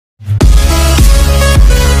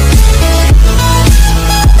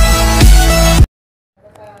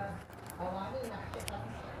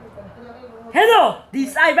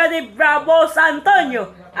I'm Eddie Bravo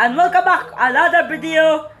Antonio, and welcome back another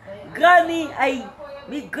video. Granny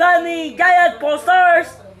giant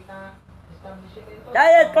posters.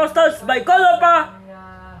 Giant posters by color pa.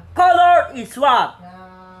 Color is what?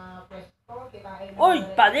 Uy,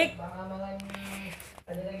 panik.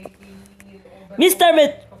 Mr.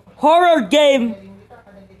 Bit horror game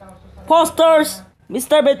posters.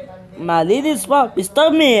 Mr. Bit malinis pa. Mr.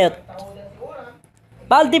 Meat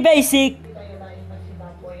Baldi Basic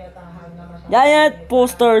giant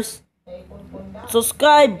posters.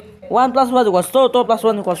 Subscribe. 1 plus 1 equals 2, 2 plus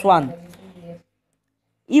 1 equals 1.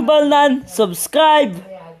 Evil Nun, subscribe.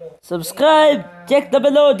 Check the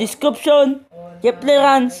below description.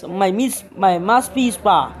 Keplerans, my masterpiece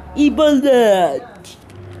pa. Evil Nun.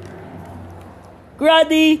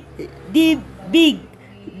 Granny, big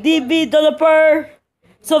developer.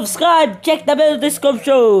 Subscribe. Check the below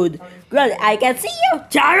description. Granny, I can see you.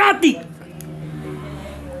 Charity.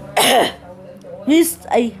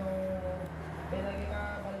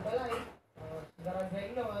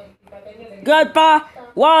 Grandpa,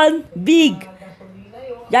 1 big,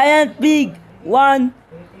 giant big, 1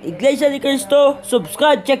 Iglesia ni Cristo.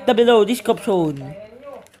 Subscribe, check the below description.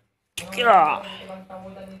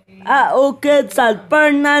 Aucan San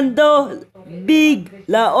Fernando, big,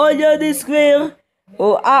 La Union Square.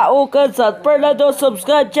 Aucan San Fernando,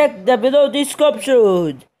 subscribe, check the below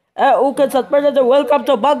description. Aucan San Fernando, welcome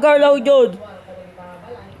to Bangar La Union.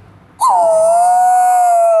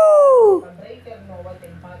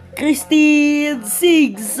 Christine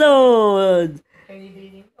Sigson,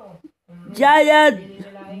 giant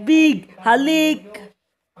big halik.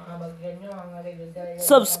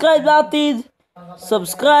 Subscribe natin.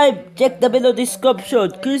 Subscribe, check the below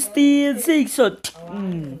description. Christine Sigson.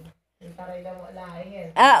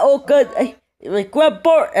 Okay.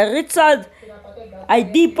 Requempor Richard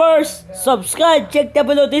ID Purse. Subscribe, check the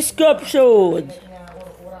below description.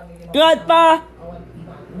 Grandpa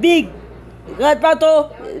big. Grandpa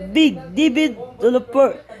to big DB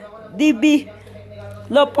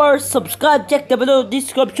Loper. Subscribe, check the below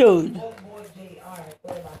description.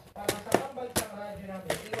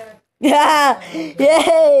 Yay!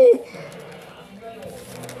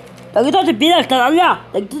 Nagito si Bilag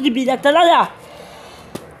talaga.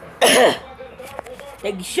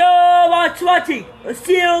 Thank you so much for watching. I'll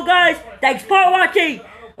see you guys. Thanks for watching.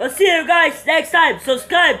 I'll see you guys next time.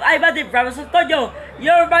 Subscribe. I'm Eddie Bravo Antonio.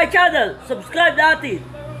 You're my channel. Subscribe natin.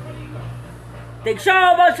 Thanks so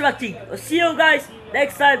much for watching. I'll see you guys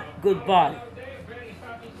next time. Goodbye.